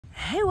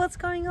Hey, what's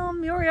going on?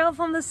 Muriel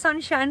from the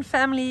Sunshine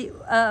Family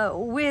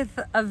with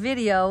a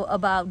video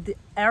about the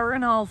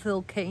Arenal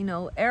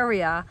volcano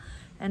area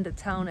and the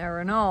town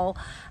Arenal.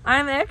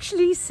 I'm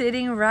actually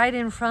sitting right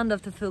in front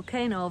of the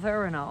volcano of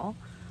Arenal,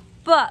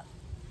 but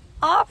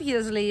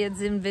obviously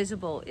it's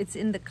invisible. It's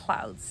in the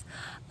clouds.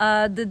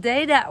 The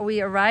day that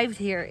we arrived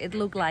here, it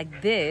looked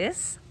like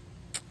this.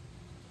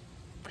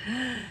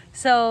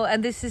 So,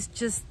 and this is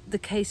just the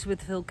case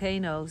with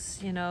volcanoes.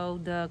 You know,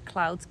 the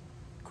clouds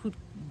could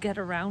get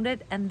around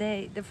it, and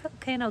the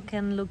volcano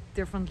can look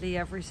differently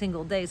every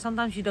single day.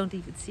 Sometimes you don't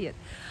even see it.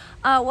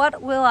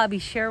 What will I be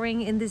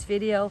sharing in this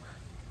video?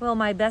 Well,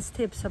 my best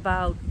tips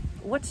about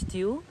what to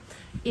do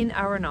in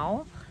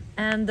Arenal,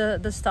 and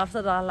the stuff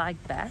that I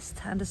like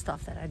best and the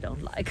stuff that I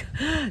don't like.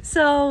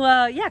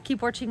 So yeah,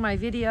 keep watching my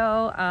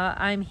video.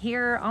 I'm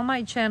here on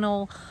my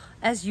channel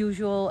as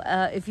usual,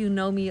 if you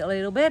know me a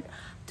little bit,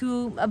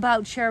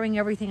 about sharing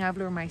everything I've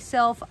learned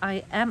myself.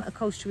 I am a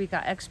Costa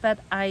Rica expat.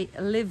 I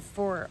live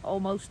for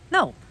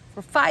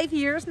for 5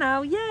 years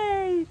now.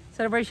 Yay!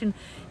 Celebration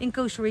in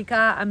Costa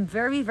Rica. I'm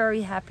very,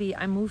 very happy.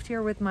 I moved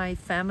here with my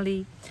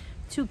family,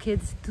 2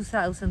 kids,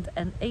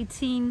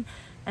 2018.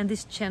 And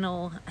this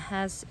channel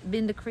has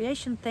been the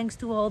creation thanks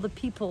to all the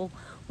people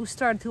who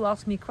started to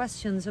ask me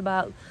questions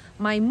about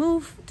my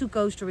move to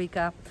Costa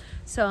Rica.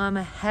 So I'm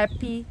a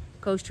happy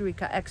Costa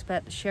Rica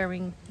expat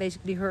sharing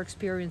basically her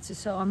experiences.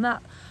 So I'm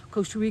not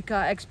Costa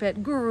Rica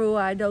expat guru.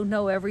 I don't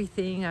know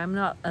everything. I'm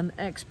not an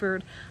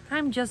expert.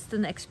 I'm just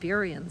an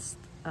experienced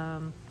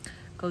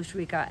Costa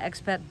Rica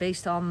expat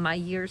based on my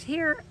years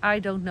here. I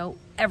don't know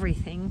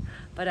everything,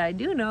 but I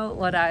do know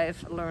what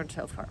I've learned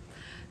so far.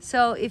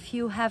 So if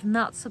you have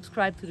not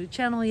subscribed to the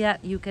channel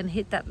yet, you can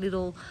hit that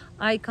little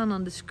icon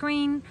on the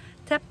screen,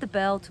 tap the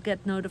bell to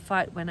get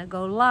notified when I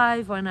go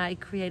live, when I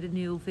create a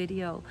new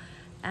video,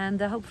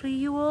 and hopefully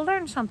you will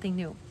learn something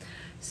new.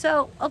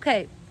 So,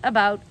 okay,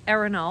 about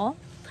Arenal.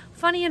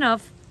 Funny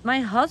enough,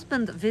 my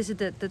husband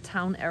visited the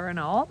town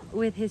Arenal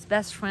with his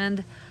best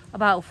friend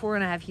about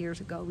 4.5 years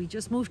ago. We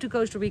just moved to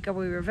Costa Rica.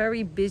 We were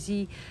very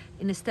busy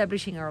in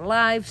establishing our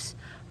lives.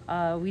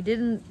 We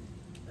didn't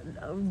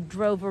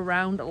drove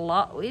around a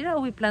lot. You know,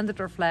 we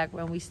planted our flag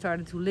when we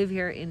started to live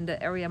here in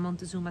the area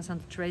Montezuma,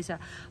 Santa Teresa.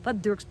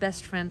 But Dirk's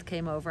best friend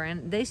came over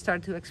and they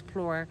started to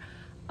explore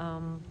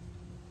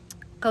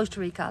Costa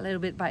Rica a little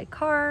bit by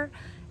car.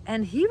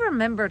 And he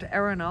remembered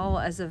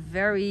Arenal as a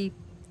very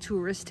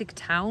touristic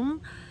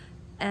town.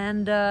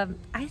 And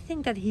I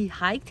think that he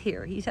hiked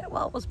here. He said,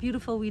 well, it was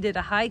beautiful. We did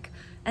a hike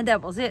and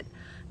that was it.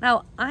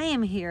 Now, I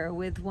am here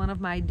with one of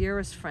my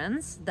dearest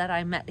friends that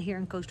I met here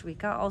in Costa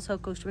Rica, also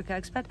Costa Rica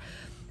expat.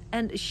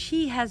 And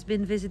she has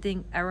been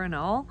visiting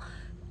Arenal,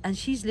 and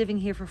she's living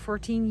here for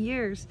 14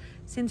 years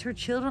since her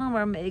children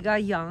were mega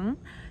young.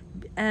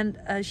 And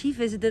she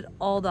visited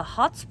all the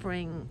hot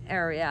spring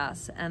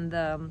areas and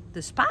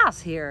the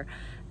spas here.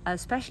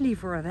 Especially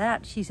for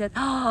that, she said,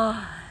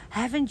 oh,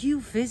 haven't you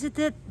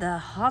visited the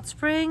hot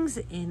springs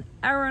in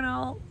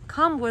Arenal?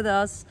 Come with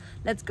us.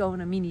 Let's go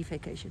on a mini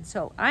vacation.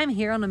 So I'm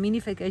here on a mini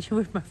vacation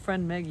with my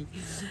friend Maggie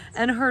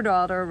and her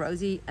daughter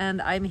Rosie.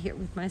 And I'm here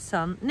with my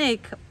son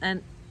Nick.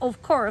 And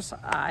of course,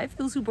 I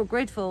feel super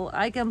grateful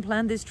I can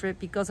plan this trip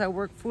because I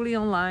work fully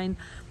online.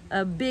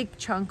 A big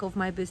chunk of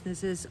my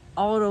business is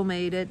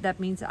automated. That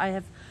means I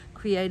have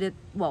created,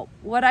 well,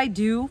 what I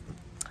do.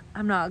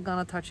 I'm not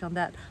gonna touch on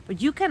that,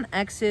 but you can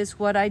access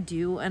what I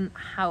do and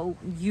how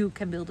you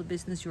can build a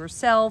business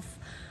yourself.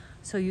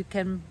 So you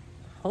can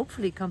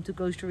hopefully come to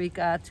Costa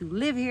Rica to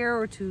live here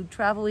or to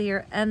travel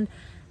here and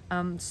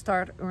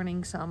start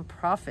earning some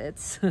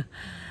profits.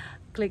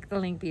 Click the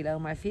link below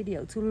my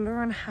video to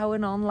learn how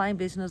an online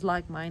business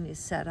like mine is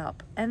set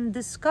up and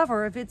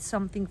discover if it's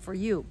something for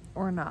you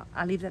or not.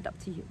 I leave that up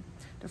to you.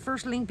 The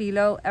first link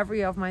below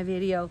every of my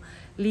video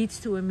leads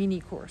to a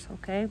mini course,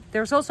 okay?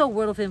 There's also a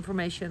word of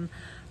information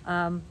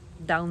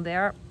down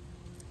there,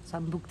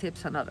 some book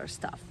tips and other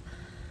stuff.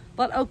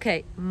 But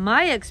okay,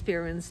 my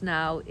experience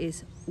now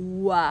is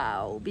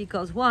wow,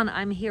 because one,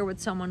 I'm here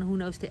with someone who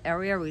knows the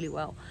area really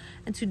well.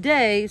 And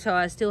today, so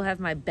I still have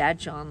my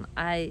badge on,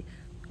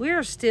 we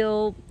are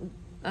still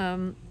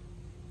in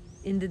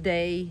the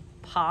day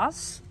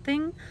pass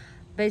thing.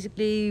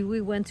 Basically,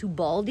 we went to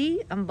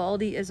Baldi, and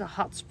Baldi is a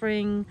hot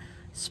spring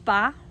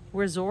spa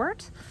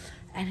resort,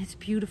 and it's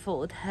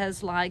beautiful. It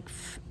has like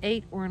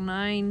 8 or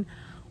 9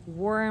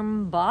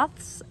 warm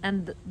baths,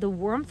 and the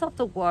warmth of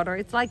the water,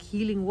 it's like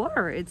healing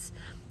water. It's,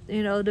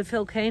 you know, the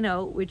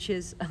volcano, which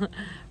is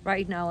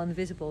right now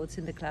invisible, it's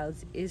in the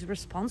clouds, is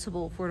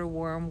responsible for the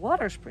warm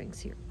water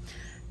springs here.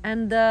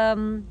 And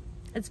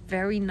it's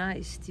very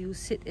nice to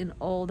sit in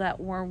all that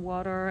warm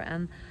water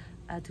and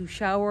to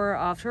shower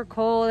after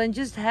cold and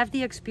just have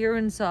the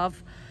experience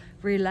of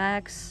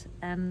relax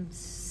and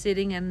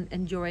sitting and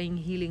enjoying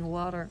healing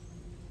water.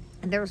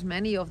 And there's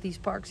many of these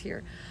parks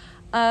here.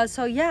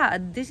 So yeah,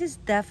 this is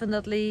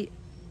definitely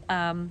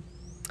a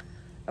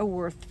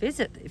worth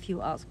visit if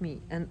you ask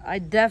me. And I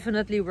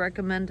definitely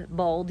recommend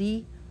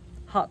Baldi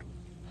hot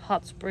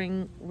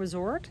spring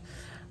resort.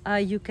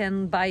 You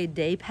can buy a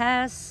day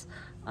pass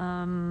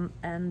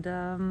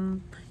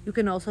You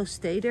can also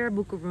stay there,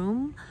 book a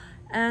room,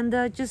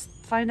 and just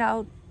find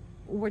out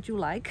what you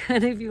like.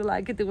 And if you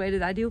like it the way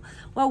that I do,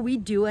 well, we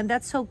do. And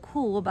that's so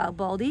cool about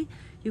Baldi.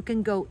 You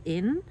can go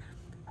in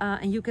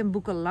and you can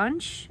book a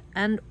lunch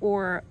and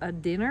or a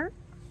dinner,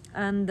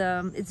 and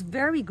it's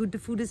very good. The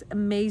food is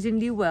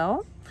amazingly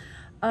well.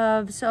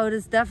 So it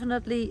is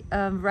definitely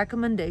a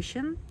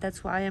recommendation.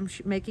 That's why I'm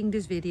making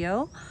this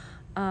video.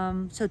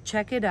 So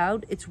check it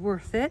out, it's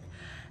worth it.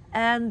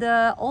 And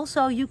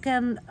also you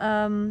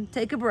can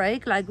take a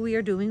break like we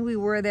are doing. We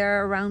were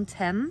there around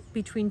 10,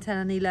 between 10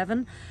 and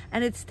 11,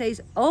 and it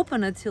stays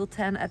open until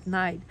 10 at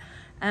night.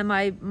 And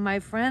my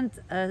friend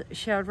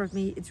shared with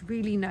me, it's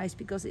really nice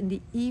because in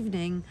the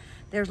evening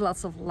there's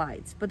lots of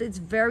lights, but it's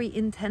very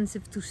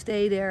intensive to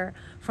stay there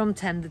from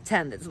 10 to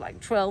 10. It's like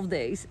 12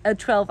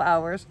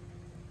 hours.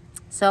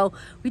 So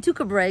we took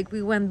a break,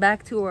 we went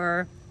back to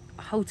our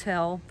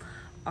hotel,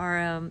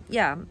 and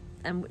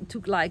we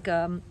took like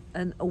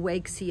an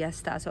awake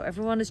siesta. So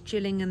everyone is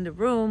chilling in the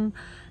room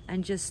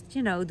and just,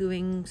 you know,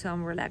 doing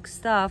some relaxed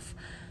stuff.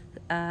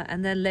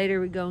 And then later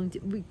we're going to,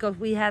 because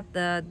we had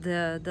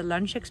the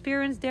lunch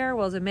experience there,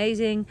 was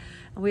amazing.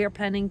 And we are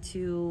planning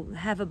to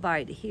have a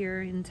bite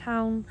here in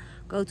town,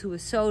 go to a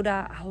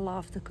soda. I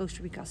love the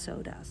Costa Rica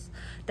sodas.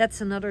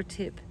 That's another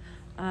tip.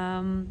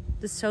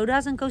 The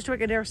sodas in Costa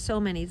Rica, there are so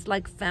many. It's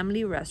like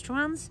family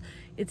restaurants.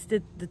 It's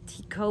the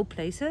Tico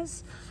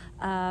places.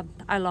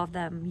 I love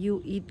them.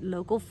 You eat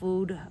local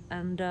food,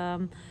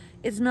 and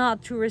it's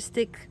not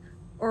touristic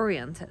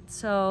oriented.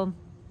 So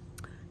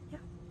yeah,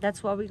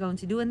 that's what we're going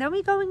to do. And then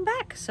we're going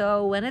back.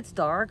 So when it's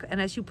dark,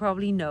 and as you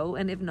probably know,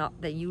 and if not,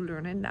 then you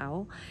learn it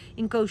now,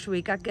 in Costa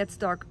Rica it gets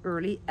dark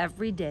early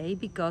every day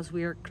because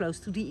we're close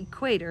to the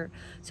equator.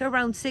 So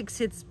around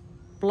 6 it's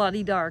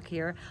bloody dark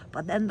here,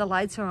 but then the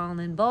lights are on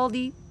in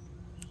Baldi,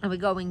 and we're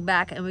going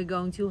back and we're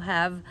going to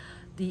have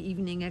the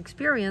evening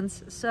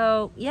experience.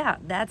 So yeah,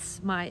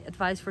 that's my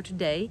advice for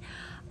today.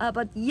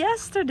 But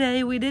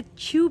yesterday we did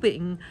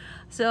tubing.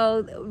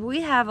 So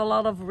we have a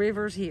lot of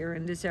rivers here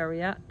in this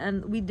area,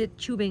 and we did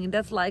tubing, and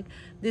that's like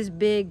this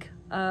big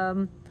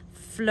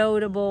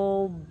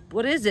floatable,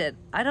 what is it?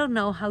 I don't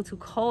know how to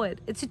call it.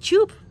 It's a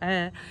tube.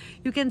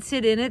 You can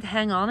sit in it,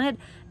 hang on it,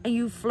 and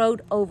you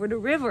float over the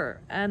river.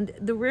 And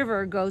the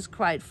river goes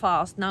quite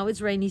fast. Now it's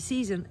rainy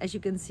season, as you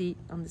can see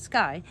on the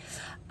sky.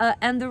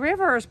 And the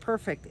river is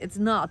perfect. It's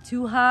not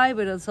too high,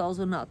 but it's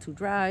also not too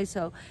dry.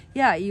 So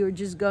yeah, you're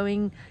just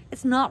going,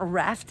 it's not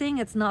rafting.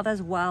 It's not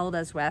as wild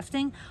as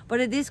rafting, but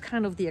it is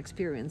kind of the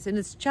experience, and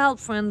it's child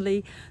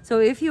friendly. So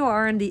if you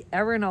are in the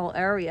Arenal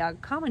area,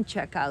 come and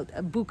check out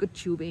book a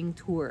tubing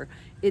tour.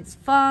 It's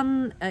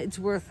fun, it's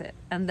worth it.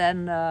 And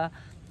then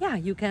yeah,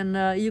 you can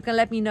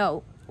let me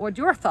know what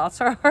your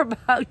thoughts are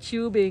about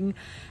tubing.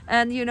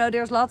 And you know,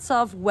 there's lots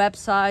of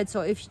websites.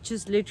 So if you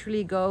just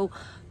literally go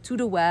to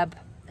the web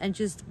and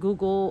just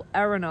Google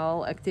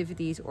Arenal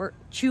activities or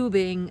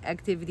tubing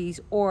activities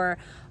or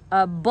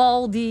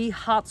Baldi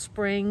hot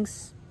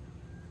springs,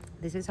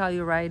 this is how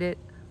you write it.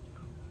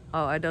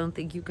 Oh, I don't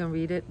think you can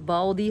read it.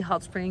 Baldi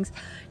hot springs.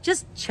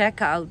 Just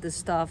check out the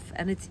stuff,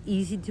 and it's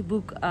easy to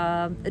book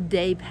a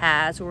day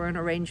pass or an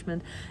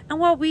arrangement. And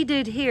what we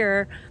did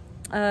here,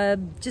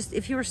 just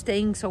if you're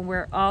staying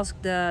somewhere, ask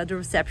the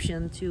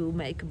reception to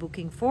make a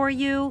booking for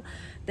you.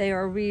 They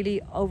are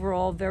really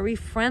overall very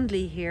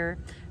friendly here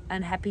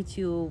and happy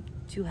to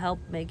help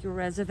make your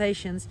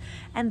reservations.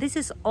 And this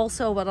is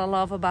also what I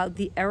love about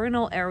the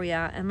Arenal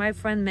area, and my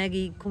friend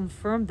Maggie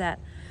confirmed that.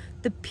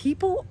 The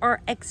people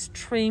are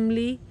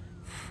extremely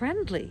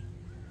friendly.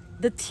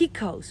 The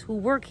ticos who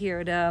work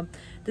here,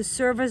 the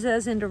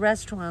services in the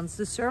restaurants,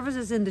 the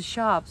services in the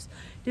shops,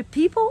 the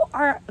people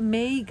are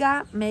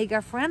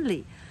mega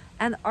friendly.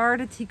 And are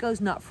the ticos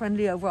not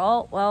friendly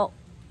overall? Well,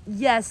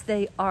 yes,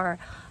 they are.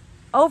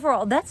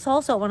 Overall, that's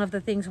also one of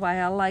the things why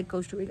I like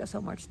Costa Rica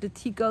so much. The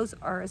ticos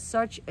are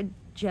such a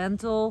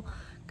gentle,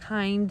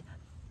 kind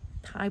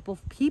type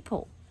of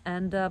people.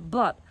 And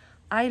but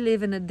I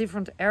live in a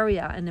different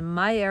area, and in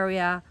my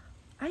area,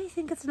 I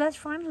think it's less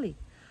friendly.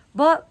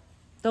 But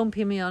don't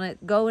pin me on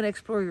it. Go and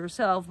explore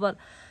yourself. But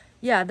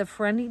yeah, the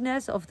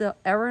friendliness of the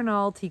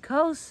Arenal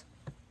ticos,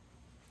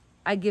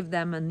 I give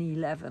them an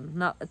 11,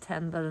 not a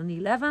 10, but an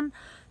 11.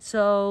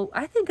 So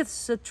I think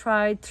it's a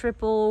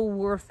triple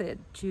worth it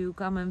to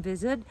come and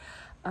visit.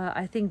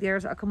 I think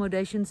there's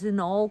accommodations in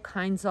all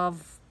kinds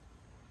of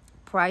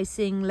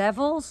pricing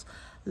levels,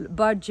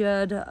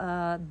 budget.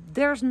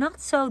 There's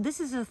not so, this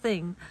is a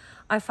thing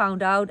I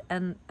found out,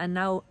 and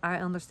now I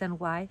understand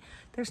why.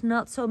 There's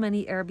not so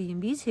many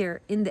Airbnbs here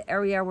in the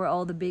area where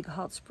all the big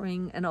hot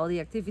spring and all the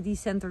activity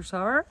centers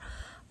are.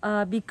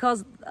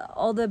 Because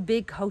all the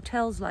big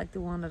hotels like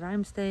the one that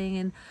I'm staying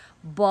in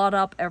bought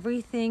up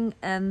everything,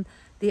 and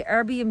the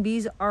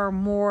Airbnbs are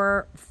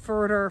more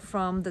further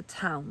from the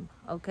town,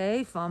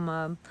 okay,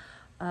 from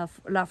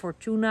La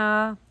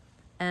Fortuna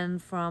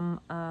and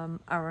from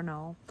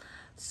Arenal.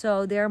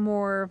 So they're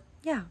more,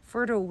 yeah,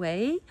 further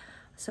away.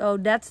 So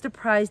that's the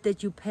price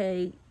that you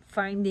pay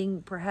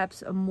finding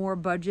perhaps a more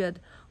budget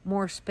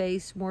more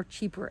space, more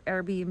cheaper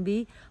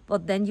Airbnb,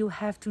 but then you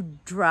have to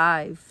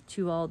drive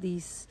to all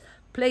these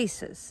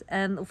places.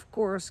 And of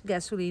course,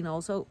 gasoline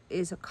also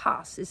is a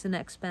cost, is an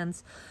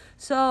expense.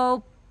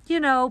 So, you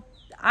know,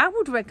 I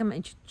would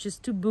recommend you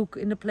just to book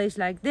in a place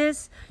like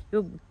this.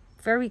 You're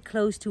very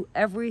close to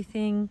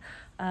everything.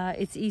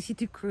 It's easy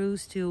to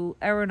cruise to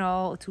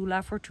Arenal, to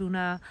La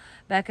Fortuna,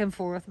 back and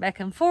forth, back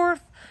and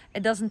forth.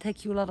 It doesn't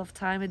take you a lot of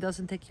time. It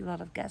doesn't take you a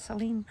lot of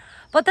gasoline.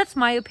 But that's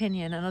my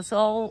opinion, and it's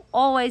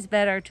always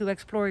better to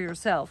explore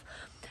yourself.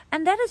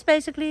 And that is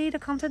basically the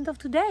content of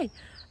today.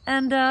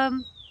 And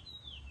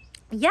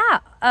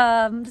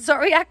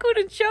sorry I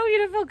couldn't show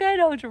you the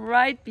volcano. It's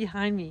right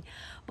behind me.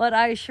 But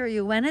I assure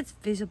you, when it's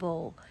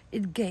visible,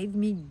 it gave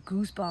me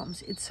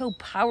goosebumps. It's so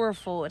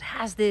powerful. It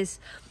has this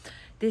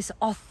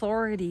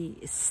authority,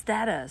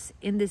 status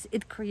in this.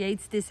 It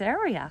creates this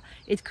area.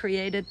 It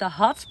created the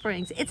hot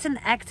springs. It's an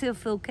active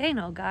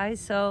volcano, guys.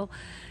 So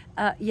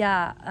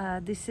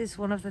this is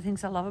one of the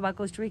things I love about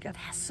Costa Rica. It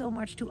has so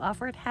much to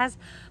offer. It has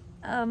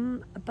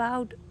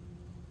about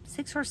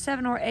 6 or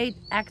 7 or 8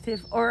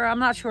 active, or I'm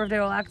not sure if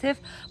they're all active,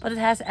 but it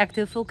has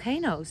active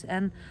volcanoes.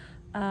 And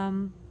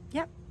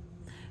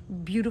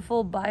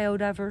beautiful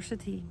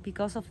biodiversity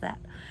because of that.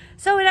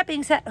 So with that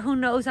being said, who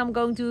knows, I'm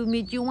going to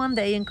meet you one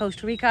day in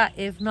Costa Rica.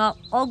 If not,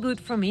 all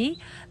good for me.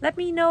 Let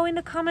me know in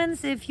the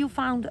comments if you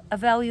found a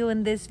value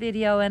in this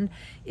video, and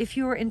if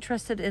you're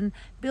interested in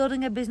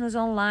building a business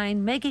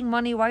online, making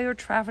money while you're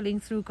traveling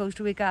through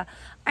Costa Rica.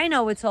 I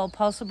know it's all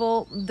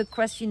possible. The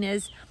question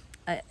is,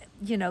 have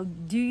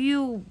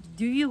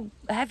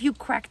you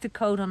cracked the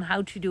code on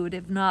how to do it?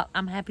 If not,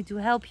 I'm happy to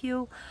help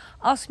you.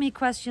 Ask me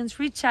questions,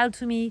 reach out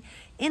to me.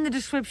 In the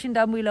description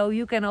down below,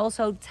 you can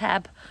also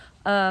tap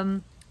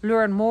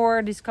learn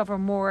more, discover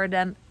more.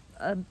 Then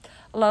a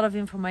lot of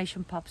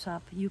information pops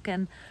up. You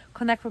can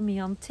connect with me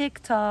on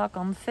TikTok,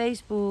 on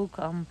Facebook,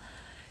 on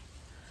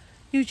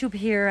YouTube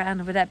here.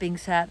 And with that being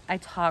said, I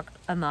talked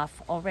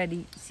enough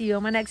already. See you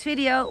on my next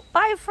video.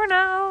 Bye for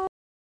now.